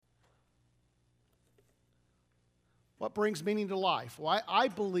What brings meaning to life? Well, I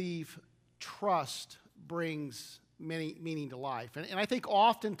believe trust brings meaning to life. And I think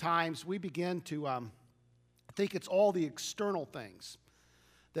oftentimes we begin to think it's all the external things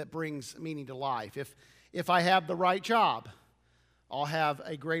that brings meaning to life. If I have the right job, I'll have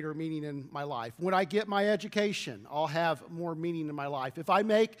a greater meaning in my life. When I get my education, I'll have more meaning in my life. If I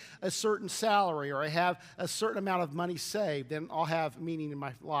make a certain salary or I have a certain amount of money saved, then I'll have meaning in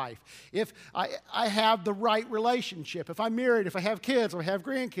my life. If I have the right relationship, if I'm married, if I have kids, if I have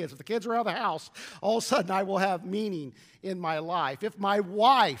grandkids, if the kids are out of the house, all of a sudden I will have meaning in my life. If my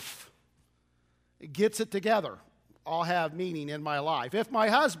wife gets it together, I'll have meaning in my life. If my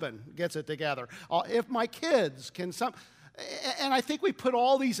husband gets it together, if my kids can and I think we put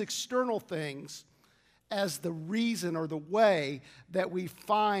all these external things as the reason or the way that we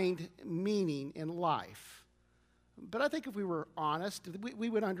find meaning in life. But I think if we were honest, we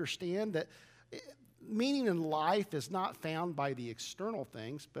would understand that meaning in life is not found by the external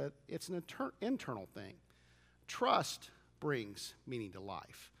things, but it's an internal thing. Trust brings meaning to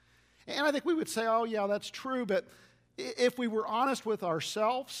life. And I think we would say, oh, yeah, that's true, but if we were honest with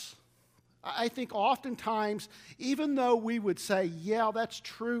ourselves, I think oftentimes, even though we would say, yeah, that's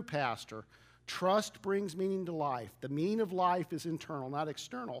true, Pastor, trust brings meaning to life. The meaning of life is internal, not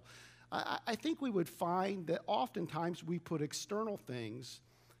external. I think we would find that oftentimes we put external things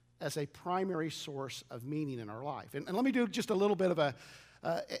as a primary source of meaning in our life. And let me do just a little bit of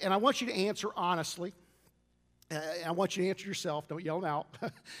and I want you to answer honestly. I want you to answer yourself. Don't yell them out.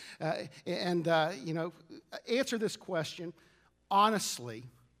 Answer this question honestly.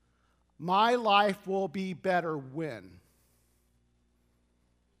 My life will be better when.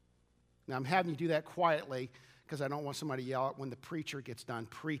 Now, I'm having you do that quietly because I don't want somebody to yell out when the preacher gets done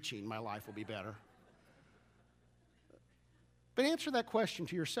preaching, my life will be better. But answer that question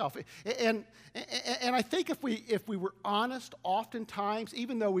to yourself. And I think if we were honest, oftentimes,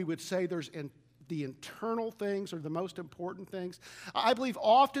 even though we would say the internal things are the most important things, I believe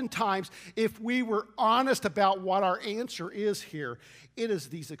oftentimes if we were honest about what our answer is here, it is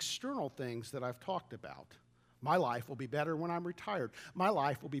these external things that I've talked about. My life will be better when I'm retired. My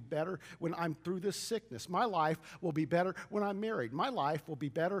life will be better when I'm through this sickness. My life will be better when I'm married. My life will be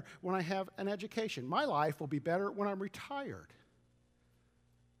better when I have an education. My life will be better when I'm retired.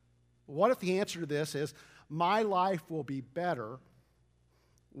 What if the answer to this is, my life will be better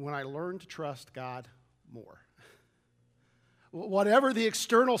when I learn to trust God more? Whatever the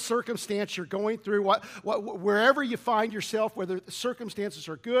external circumstance you're going through, wherever you find yourself, whether the circumstances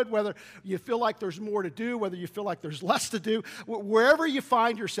are good, whether you feel like there's more to do, whether you feel like there's less to do, wherever you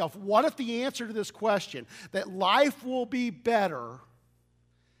find yourself, what if the answer to this question, that life will be better,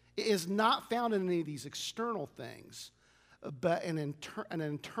 is not found in any of these external things, but an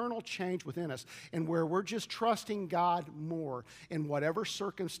internal change within us, and where we're just trusting God more in whatever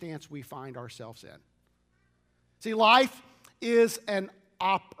circumstance we find ourselves in. See, life is an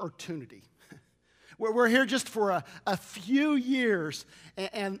opportunity. We're here just for a few years,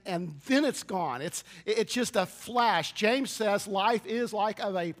 and then it's gone. It's just a flash. James says life is like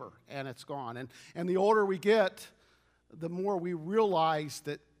a vapor, and it's gone. And the older we get, the more we realize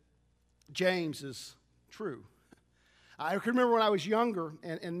that James is true. I can remember when I was younger,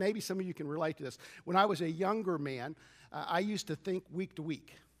 and maybe some of you can relate to this. When I was a younger man, I used to think week to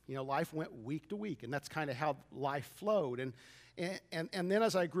week. You know, life went week to week, and that's kind of how life flowed. And then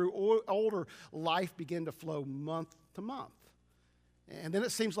as I grew older, life began to flow month to month. And then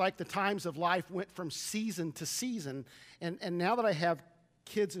it seems like the times of life went from season to season. And now that I have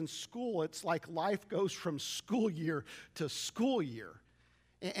kids in school, it's like life goes from school year to school year.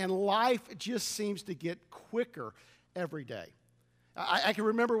 And life just seems to get quicker every day. I can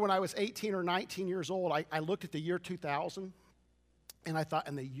remember when I was 18 or 19 years old, I looked at the year 2000, and I thought,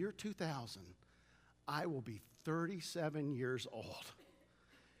 in the year 2000, I will be 37 years old.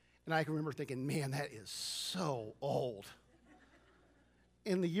 And I can remember thinking, man, that is so old.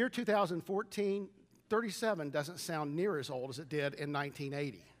 In the year 2014, 37 doesn't sound near as old as it did in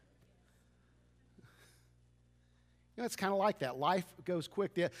 1980. You know, it's kind of like that. Life goes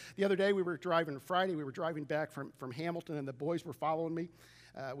quick. The other day Friday, we were driving back from Hamilton, and the boys were following me.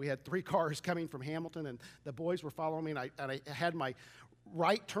 We had 3 cars coming from Hamilton, and the boys were following me, and I had my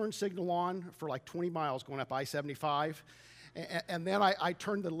right turn signal on for like 20 miles going up I-75. And then I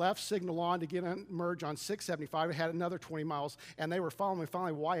turned the left signal on to get on merge on 675. I had another 20 miles, and they were following me.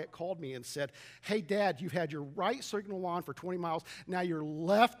 Finally, Wyatt called me and said, hey, Dad, you've had your right signal on for 20 miles. Now your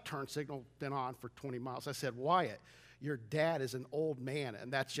left turn signal been on for 20 miles. I said, Wyatt, your dad is an old man,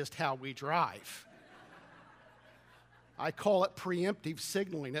 and that's just how we drive. I call it preemptive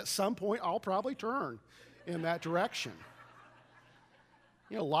signaling. At some point, I'll probably turn in that direction.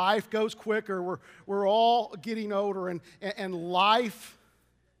 You know, life goes quicker. We're all getting older, and life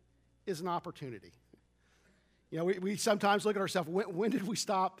is an opportunity. You know, we sometimes look at ourselves, when did we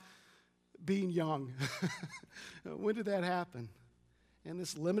stop being young? When did that happen? And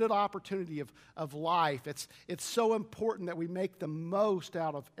this limited opportunity of life, it's so important that we make the most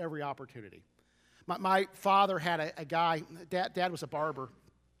out of every opportunity. My father had a guy, Dad was a barber,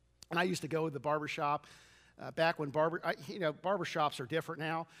 and I used to go to the barber shop back when barber shops are different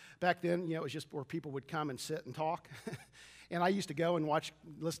now. Back then, you know, it was just where people would come and sit and talk. And I used to go and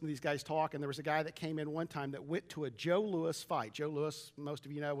listen to these guys talk, and there was a guy that came in one time that went to a Joe Louis fight. Joe Louis, most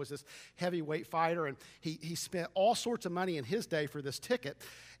of you know, was this heavyweight fighter, and he spent all sorts of money in his day for this ticket,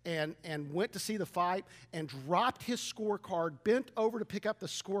 and went to see the fight, and dropped his scorecard, bent over to pick up the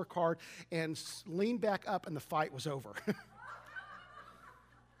scorecard, and leaned back up, and the fight was over.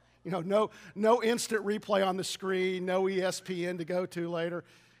 You know, no instant replay on the screen, no ESPN to go to later.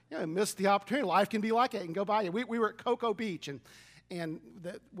 You know, missed the opportunity. Life can be like it and go by you. We were at Cocoa Beach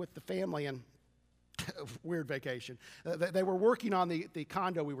with the family, and weird vacation. They were working on the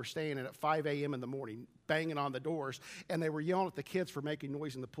condo we were staying in at 5 a.m. in the morning, banging on the doors, and they were yelling at the kids for making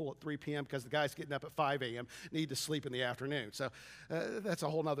noise in the pool at 3 p.m. because the guys getting up at 5 a.m. need to sleep in the afternoon. So that's a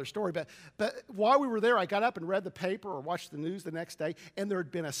whole other story. But while we were there, I got up and read the paper or watched the news the next day, and there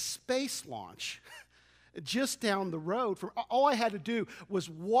had been a space launch just down the road. All I had to do was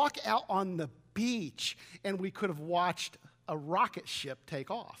walk out on the beach, and we could have watched a rocket ship take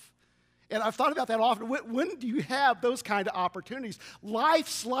off. And I've thought about that often. When do you have those kind of opportunities?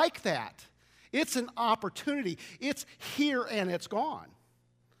 Life's like that. It's an opportunity. It's here and it's gone.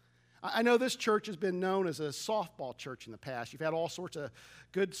 I know this church has been known as a softball church in the past. You've had all sorts of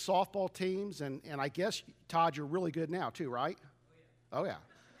good softball teams, and I guess, Todd, you're really good now too, right? Oh, yeah.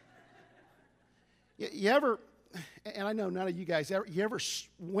 You ever, and I know none of you guys, you ever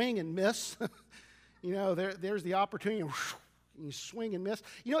swing and miss? You know, there's the opportunity, and you swing and miss.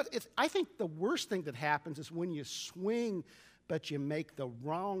 You know, I think the worst thing that happens is when you swing, but you make the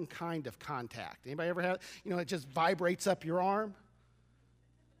wrong kind of contact. Anybody ever had, you know, it just vibrates up your arm?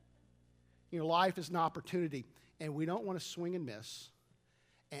 You know, life is an opportunity, and we don't want to swing and miss,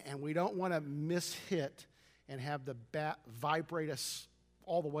 and we don't want to miss hit and have the bat vibrate us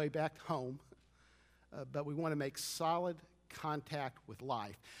all the way back home. But we want to make solid contact with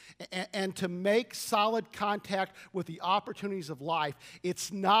life. And to make solid contact with the opportunities of life,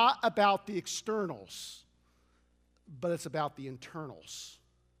 it's not about the externals, but it's about the internals.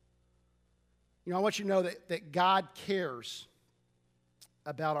 You know, I want you to know that God cares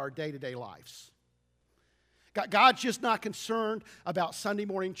about our day-to-day lives. God's just not concerned about Sunday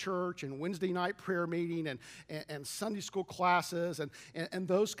morning church and Wednesday night prayer meeting and Sunday school classes and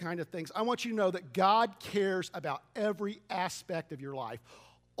those kind of things. I want you to know that God cares about every aspect of your life.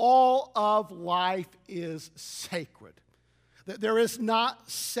 All of life is sacred. There is not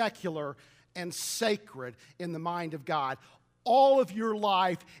secular and sacred in the mind of God. All of your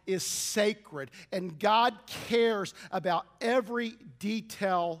life is sacred, and God cares about every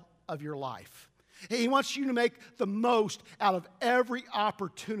detail of your life. He wants you to make the most out of every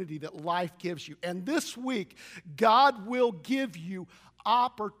opportunity that life gives you. And this week, God will give you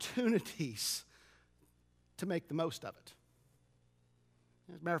opportunities to make the most of it.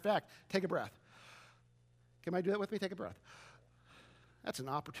 As a matter of fact, take a breath. Can I do that with me? Take a breath. That's an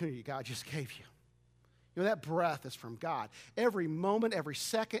opportunity God just gave you. You know, that breath is from God. Every moment, every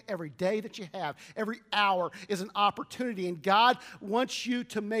second, every day that you have, every hour is an opportunity, and God wants you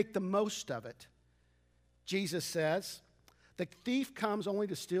to make the most of it. Jesus says, the thief comes only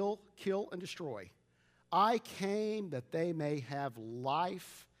to steal, kill, and destroy. I came that they may have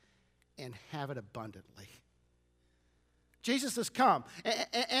life and have it abundantly. Jesus has come,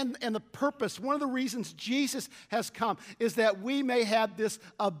 and the purpose, one of the reasons Jesus has come is that we may have this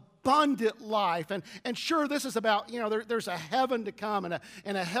abundant life. And sure, this is about, you know, there's a heaven to come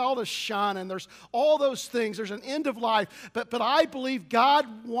and a hell to shun, and there's all those things. There's an end of life. But I believe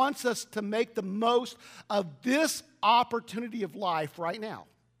God wants us to make the most of this opportunity of life right now.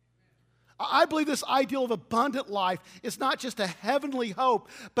 I believe this ideal of abundant life is not just a heavenly hope,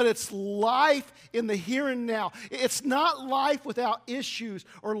 but it's life in the here and now. It's not life without issues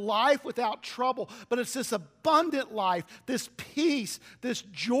or life without trouble, but it's this abundant life, this peace, this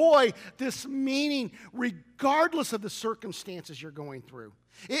joy, this meaning, regardless of the circumstances you're going through.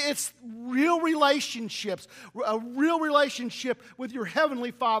 It's real relationships, a real relationship with your Heavenly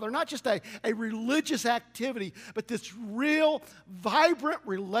Father, not just a religious activity, but this real, vibrant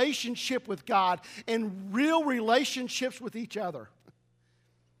relationship with God and real relationships with each other.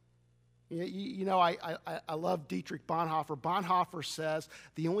 I love Dietrich Bonhoeffer. Bonhoeffer says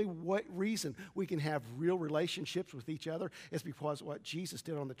the only reason we can have real relationships with each other is because what Jesus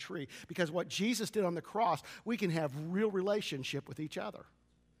did on the tree. Because what Jesus did on the cross, we can have real relationship with each other.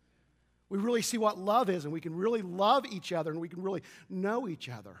 We really see what love is, and we can really love each other, and we can really know each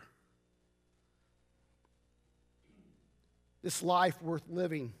other. This life worth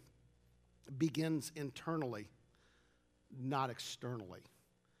living begins internally, not externally.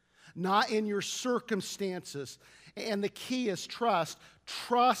 Not in your circumstances. And the key is trust.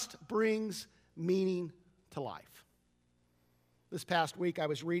 Trust brings meaning to life. This past week I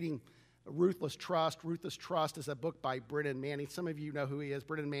was reading Ruthless Trust. Ruthless Trust is a book by Brennan Manning. Some of you know who he is.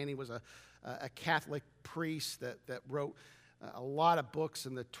 Brennan Manning was a Catholic priest that wrote a lot of books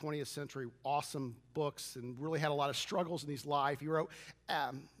in the 20th century, awesome books, and really had a lot of struggles in his life. He wrote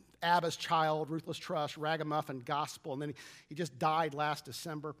Abba's Child, Ruthless Trust, Ragamuffin Gospel, and then he just died last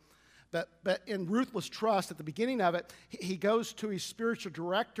December. But in Ruthless Trust, at the beginning of it, he goes to his spiritual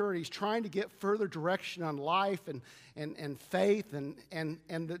director, and he's trying to get further direction on life and faith. And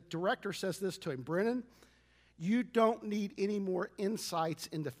the director says this to him: Brennan, you don't need any more insights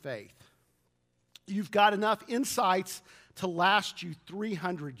into faith. You've got enough insights to last you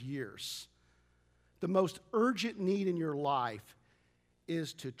 300 years. The most urgent need in your life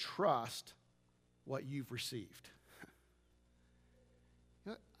is to trust what you've received.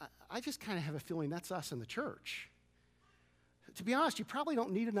 I just kind of have a feeling that's us in the church. To be honest, you probably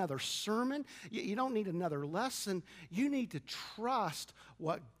don't need another sermon. You don't need another lesson. You need to trust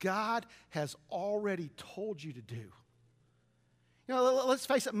what God has already told you to do. Let's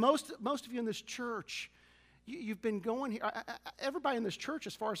face it, most of you in this church, you've been going here. Everybody in this church,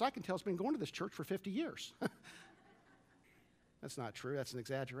 as far as I can tell, has been going to this church for 50 years. That's not true. That's an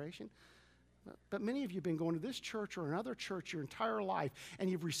exaggeration. But many of you have been going to this church or another church your entire life, and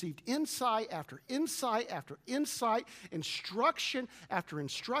you've received insight after insight after insight, instruction after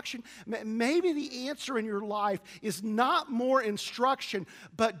instruction. Maybe the answer in your life is not more instruction,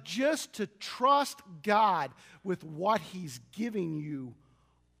 but just to trust God with what He's giving you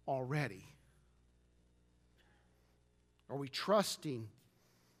already. Are we trusting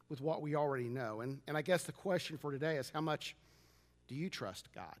with what we already know? And I guess the question for today is, how much do you trust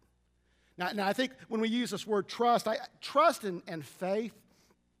God? Now, I think when we use this word trust, trust and faith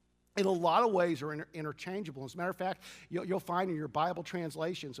in a lot of ways are interchangeable. As a matter of fact, you'll find in your Bible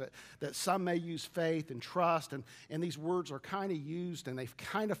translations that some may use faith and trust, and these words are kind of used and they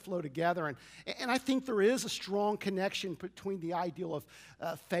kind of flow together. And I think there is a strong connection between the ideal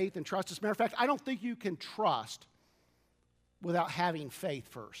of faith and trust. As a matter of fact, I don't think you can trust without having faith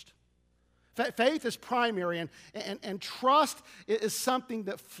first. Faith is primary, and trust is something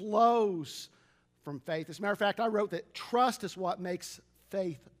that flows from faith. As a matter of fact, I wrote that trust is what makes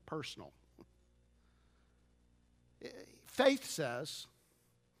faith personal. Faith says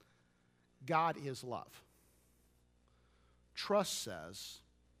God is love. Trust says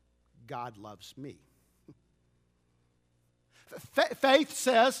God loves me. Faith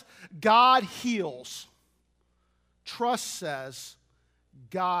says God heals. Trust says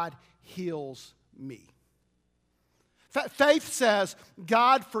God heals me. Faith says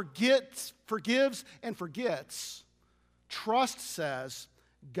God forgives and forgets. Trust says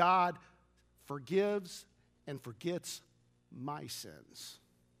God forgives and forgets my sins.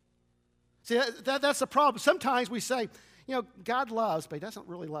 See, that's the problem. Sometimes we say, God loves, but He doesn't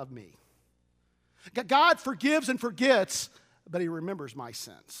really love me. God forgives and forgets, but He remembers my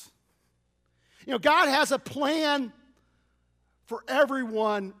sins. God has a plan for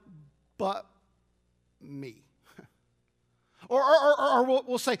everyone but me. Or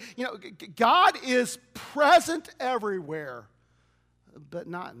we'll say, God is present everywhere, but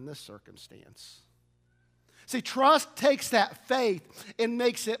not in this circumstance. See, trust takes that faith and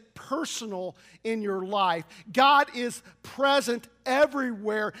makes it personal in your life. God is present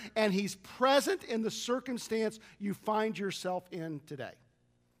everywhere, and He's present in the circumstance you find yourself in today.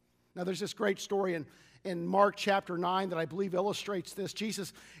 Now, there's this great story in Mark chapter 9 that I believe illustrates this.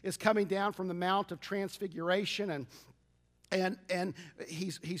 Jesus is coming down from the Mount of Transfiguration, and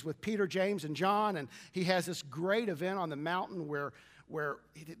he's with Peter, James, and John, and he has this great event on the mountain where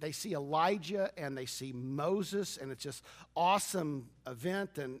they see Elijah and they see Moses, and it's just awesome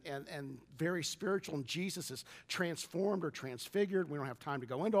event and very spiritual, and Jesus is transformed or transfigured. We don't have time to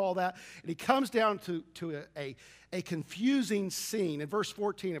go into all that. And he comes down to a confusing scene in verse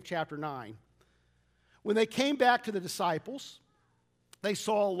 14 of chapter 9. When they came back to the disciples, they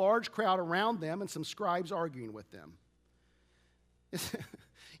saw a large crowd around them and some scribes arguing with them.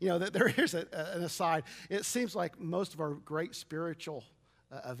 Here's an aside. It seems like most of our great spiritual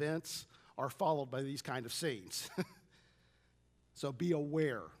events are followed by these kind of scenes. So be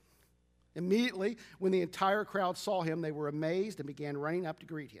aware. Immediately, when the entire crowd saw him, they were amazed and began running up to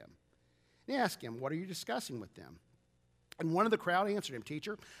greet him. They asked him, "What are you discussing with them?" And one of the crowd answered him,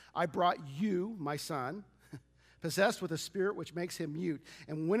 "Teacher, I brought you, my son, possessed with a spirit which makes him mute.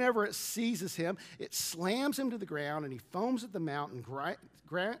 And whenever it seizes him, it slams him to the ground, and he foams at the mouth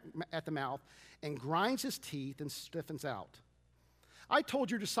and grinds his teeth and stiffens out. I told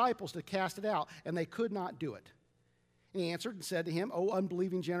your disciples to cast it out, and they could not do it." And he answered and said to him, "O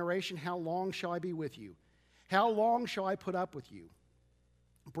unbelieving generation, how long shall I be with you? How long shall I put up with you?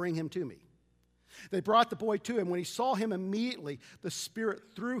 Bring him to me." They brought the boy to him. When he saw him, immediately the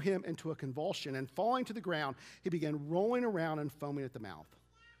spirit threw him into a convulsion, and falling to the ground, he began rolling around and foaming at the mouth.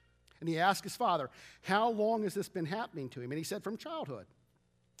 And he asked his father, "How long has this been happening to him?" And he said, "From childhood.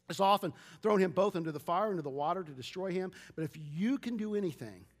 Has often thrown him both into the fire and into the water to destroy him. But if you can do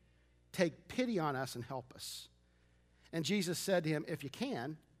anything, take pity on us and help us." And Jesus said to him, "If you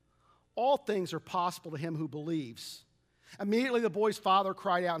can, all things are possible to him who believes." Immediately the boy's father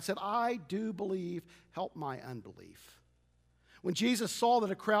cried out and said, "I do believe, help my unbelief." When Jesus saw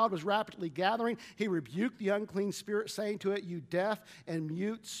that a crowd was rapidly gathering, he rebuked the unclean spirit, saying to it, "You deaf and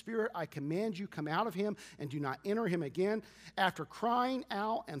mute spirit, I command you, come out of him and do not enter him again." After crying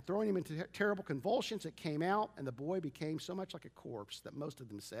out and throwing him into terrible convulsions, it came out, and the boy became so much like a corpse that most of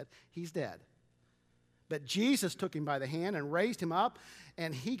them said, "He's dead." But Jesus took him by the hand and raised him up,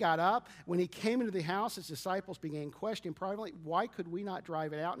 and he got up. When he came into the house, his disciples began questioning privately, "Why could we not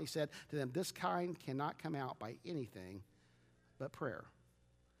drive it out?" And he said to them, "This kind cannot come out by anything but prayer."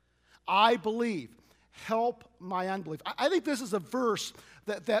 I believe, help my unbelief. I think this is a verse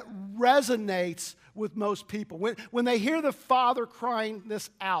that resonates with most people. When they hear the Father crying this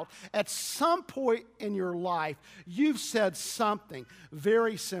out, at some point in your life, you've said something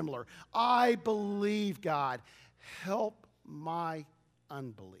very similar. I believe, God, help my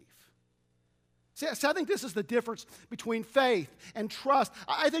unbelief. See, I think this is the difference between faith and trust.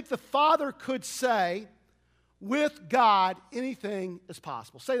 I think the Father could say, with God, anything is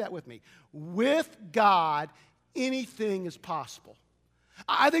possible. Say that with me. With God, anything is possible.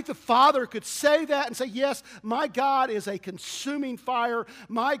 I think the Father could say that and say, yes, my God is a consuming fire.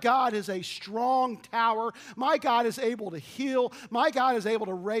 My God is a strong tower. My God is able to heal. My God is able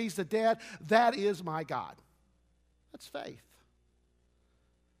to raise the dead. That is my God. That's faith.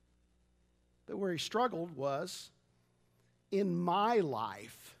 But where he struggled was, in my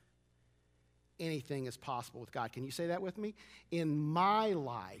life, anything is possible with God. Can you say that with me? In my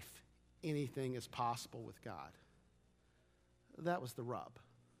life, anything is possible with God. That was the rub.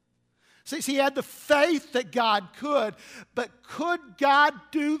 See, he had the faith that God could, but could God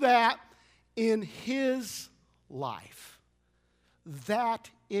do that in his life? That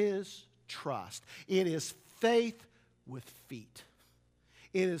is trust. It is faith with feet.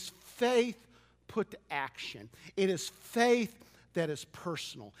 It is faith put to action. It is faith that is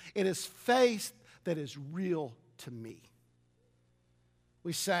personal. It is faith that is real to me.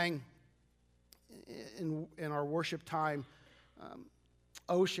 We sang in our worship time,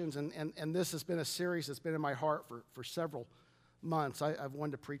 Oceans, and this has been a series that's been in my heart for several months. I've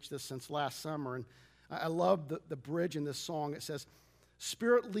wanted to preach this since last summer, and I love the bridge in this song. It says,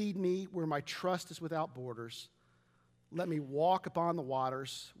 "Spirit, lead me where my trust is without borders. Let me walk upon the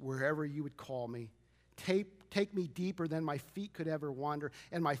waters wherever you would call me. Take me deeper than my feet could ever wander,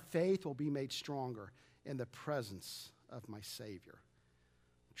 and my faith will be made stronger in the presence of my Savior."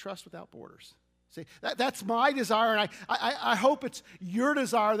 Trust without borders. See, that's my desire, and I hope it's your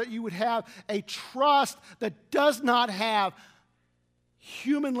desire that you would have a trust that does not have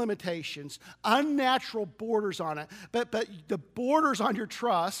human limitations, unnatural borders on it, but the borders on your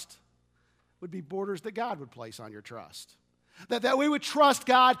trust would be borders that God would place on your trust. That we would trust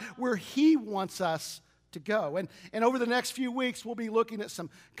God where he wants us to go. And over the next few weeks, we'll be looking at some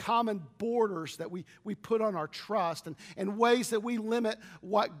common borders that we put on our trust and ways that we limit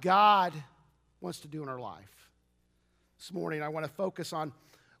what God wants to do in our life. This morning, I want to focus on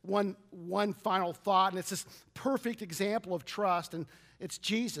one final thought, and it's this perfect example of trust, and it's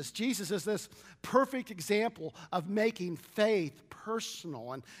Jesus. Jesus is this perfect example of making faith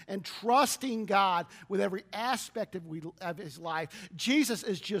personal and trusting God with every aspect of his life. Jesus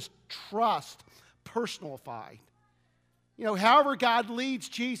is just trust personified. You know, however God leads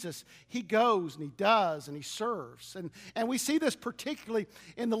Jesus, he goes and he does and he serves. And we see this particularly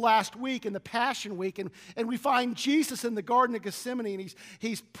in the last week, in the Passion Week, and we find Jesus in the Garden of Gethsemane, and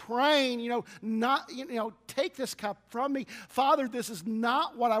he's praying, take this cup from me. Father, this is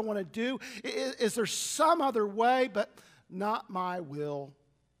not what I want to do. Is there some other way? But not my will,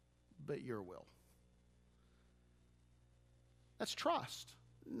 but your will. That's trust.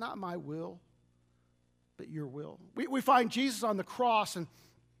 Not my will, but your will. We find Jesus on the cross,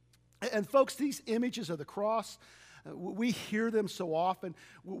 and folks, these images of the cross, we hear them so often,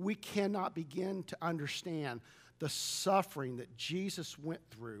 we cannot begin to understand the suffering that Jesus went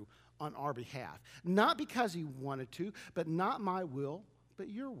through on our behalf. Not because he wanted to, but not my will, but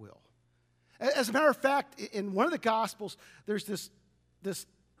your will. As a matter of fact, in one of the Gospels, there's this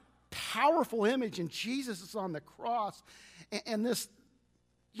powerful image, and Jesus is on the cross, and this,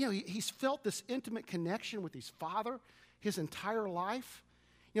 he's felt this intimate connection with his Father his entire life.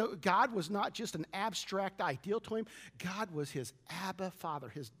 God was not just an abstract ideal to him. God was his Abba Father,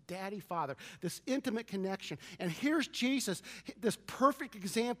 his daddy Father, this intimate connection. And here's Jesus, this perfect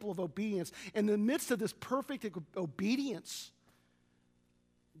example of obedience. In the midst of this perfect obedience,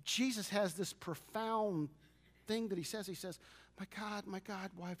 Jesus has this profound thing that he says. He says, my God,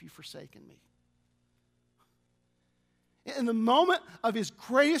 why have you forsaken me? In the moment of his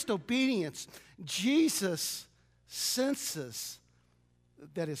greatest obedience, Jesus senses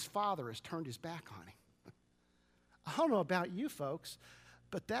that his Father has turned his back on him. I don't know about you folks,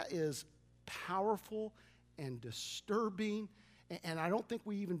 but that is powerful and disturbing, and I don't think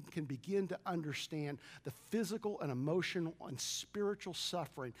we even can begin to understand the physical and emotional and spiritual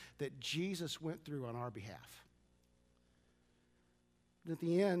suffering that Jesus went through on our behalf. But at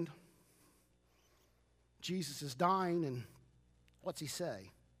the end, Jesus is dying, and what's he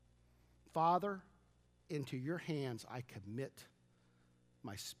say? Father, into your hands I commit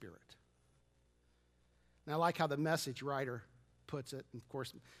my spirit. And I like how the Message writer puts it. And of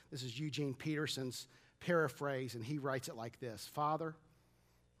course, this is Eugene Peterson's paraphrase, and he writes it like this: Father,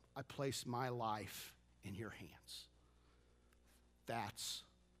 I place my life in your hands. That's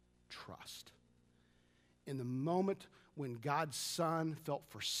trust. In the moment when God's Son felt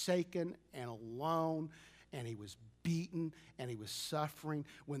forsaken and alone, and he was beaten and he was suffering,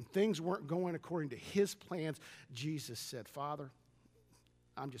 when things weren't going according to his plans, Jesus said, Father,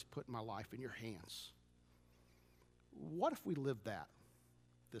 I'm just putting my life in your hands. What if we lived that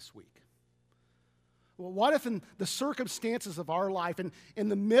this week? Well, what if in the circumstances of our life, and in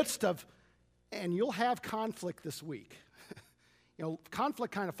the midst of, and you'll have conflict this week.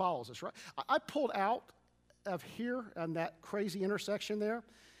 Conflict kind of follows us, right? I pulled out of here on that crazy intersection there,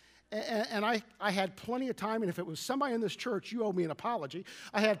 and I had plenty of time, and if it was somebody in this church, you owe me an apology.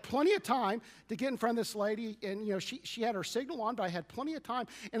 I had plenty of time to get in front of this lady, and she had her signal on, but I had plenty of time,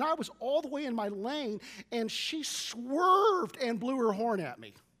 and I was all the way in my lane, and she swerved and blew her horn at me.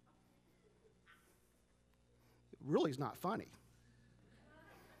 It really is not funny.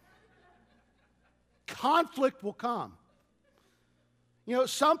 Conflict will come.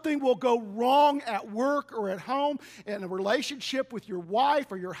 Something will go wrong at work or at home, in a relationship with your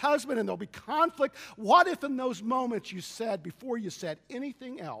wife or your husband, and there'll be conflict. What if in those moments you said, before you said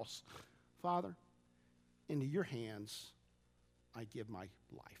anything else, Father, into your hands I give my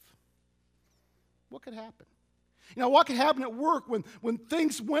life? What could happen? What could happen at work when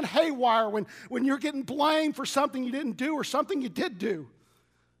things went haywire, when you're getting blamed for something you didn't do or something you did do?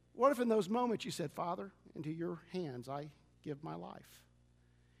 What if in those moments you said, Father, into your hands I give my life?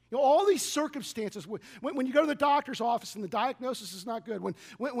 All these circumstances, when you go to the doctor's office and the diagnosis is not good,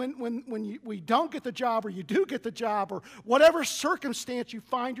 when we don't get the job or you do get the job, or whatever circumstance you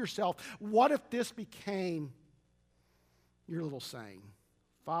find yourself, what if this became your little saying?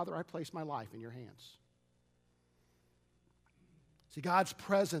 Father, I place my life in your hands. See, God's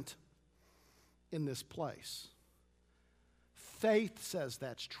present in this place. Faith says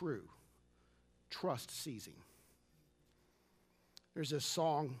that's true. Trust sees him. There's this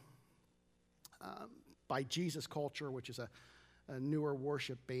song by Jesus Culture, which is a newer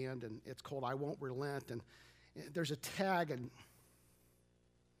worship band, and it's called I Won't Relent. And there's a tag, and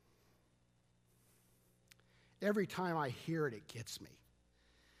every time I hear it, it gets me.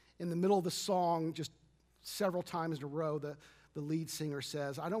 In the middle of the song, just several times in a row, the lead singer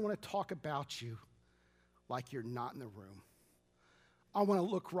says, I don't want to talk about you like you're not in the room. I want to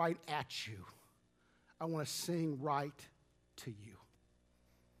look right at you. I want to sing right to you.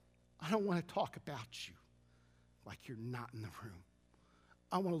 I don't want to talk about you like you're not in the room.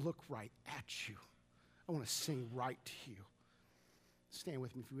 I want to look right at you. I want to sing right to you. Stand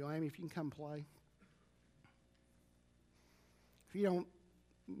with me if you will. Amy, if you can come play. If you don't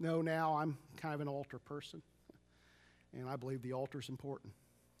know now, I'm kind of an altar person, and I believe the altar is important.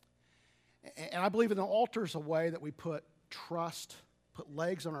 And I believe that an altar is a way that we put trust, put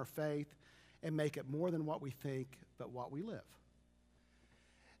legs on our faith, and make it more than what we think, but what we live.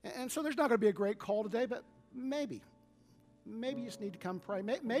 And so there's not going to be a great call today, but maybe maybe you just need to come pray.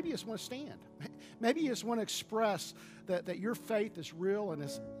 Maybe you just want to stand. Maybe you just want to express that your faith is real. And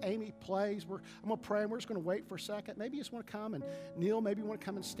as Amy plays, I'm going to pray and we're just going to wait for a second. Maybe you just want to come and kneel. Maybe you want to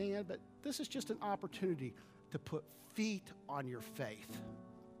come and stand. But this is just an opportunity to put feet on your faith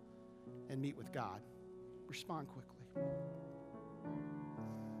and meet with God. Respond quickly.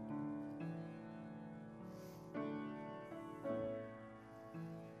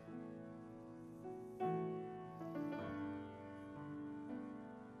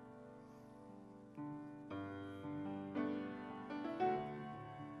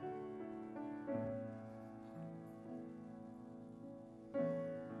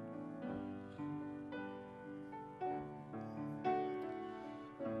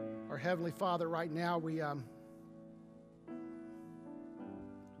 Our Heavenly Father, right now we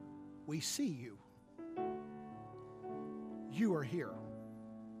see you. You are here.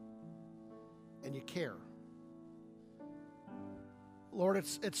 And you care. Lord,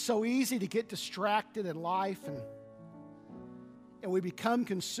 it's so easy to get distracted in life and we become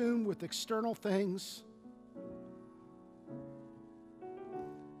consumed with external things.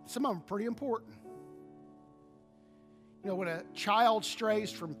 Some of them are pretty important. You know, when a child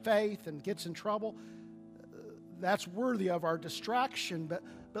strays from faith and gets in trouble, that's worthy of our distraction. But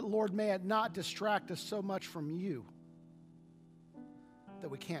Lord, may it not distract us so much from you that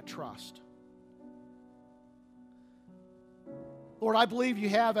we can't trust. Lord, I believe you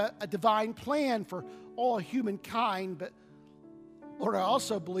have a divine plan for all humankind, but Lord, I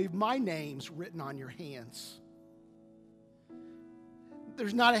also believe my name's written on your hands.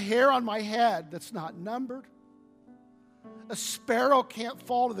 There's not a hair on my head that's not numbered. A sparrow can't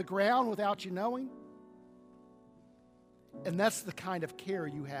fall to the ground without you knowing. And that's the kind of care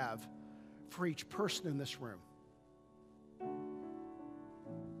you have for each person in this room.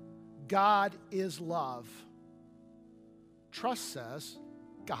 God is love. Trust says,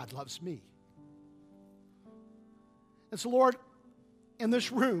 God loves me. And so, Lord, in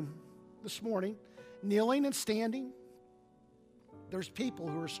this room this morning, kneeling and standing, there's people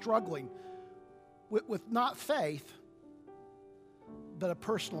who are struggling with not faith, but a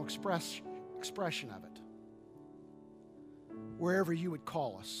personal expression of it. Wherever you would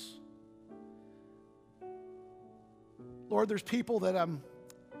call us. Lord, there's people that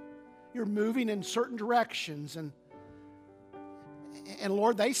you're moving in certain directions, and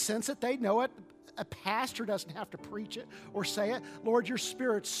Lord, they sense it, they know it. A pastor doesn't have to preach it or say it. Lord, your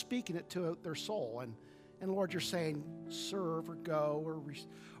Spirit's speaking it to their soul, and Lord, you're saying serve or go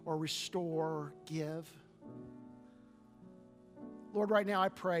or restore or give. Lord, right now I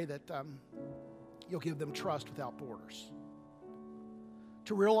pray that you'll give them trust without borders.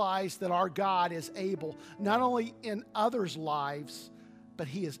 To realize that our God is able, not only in others' lives, but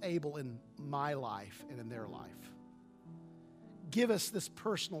he is able in my life and in their life. Give us this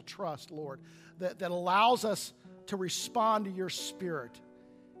personal trust, Lord, that allows us to respond to your Spirit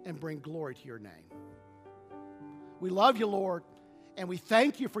and bring glory to your name. We love you, Lord, and we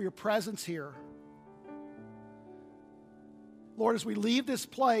thank you for your presence here. Lord, as we leave this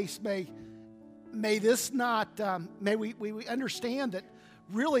place, may this not, may we understand that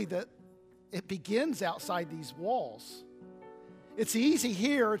really that it begins outside these walls. It's easy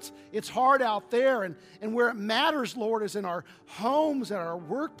here, it's hard out there, and where it matters, Lord, is in our homes, at our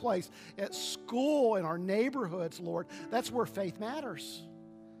workplace, at school, in our neighborhoods, Lord. That's where faith matters.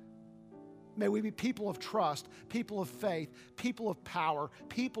 May we be people of trust, people of faith, people of power,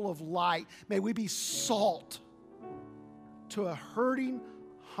 people of light. May we be salt to a hurting,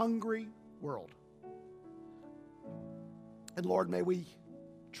 hungry world. And Lord, may we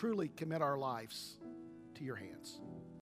truly commit our lives to your hands.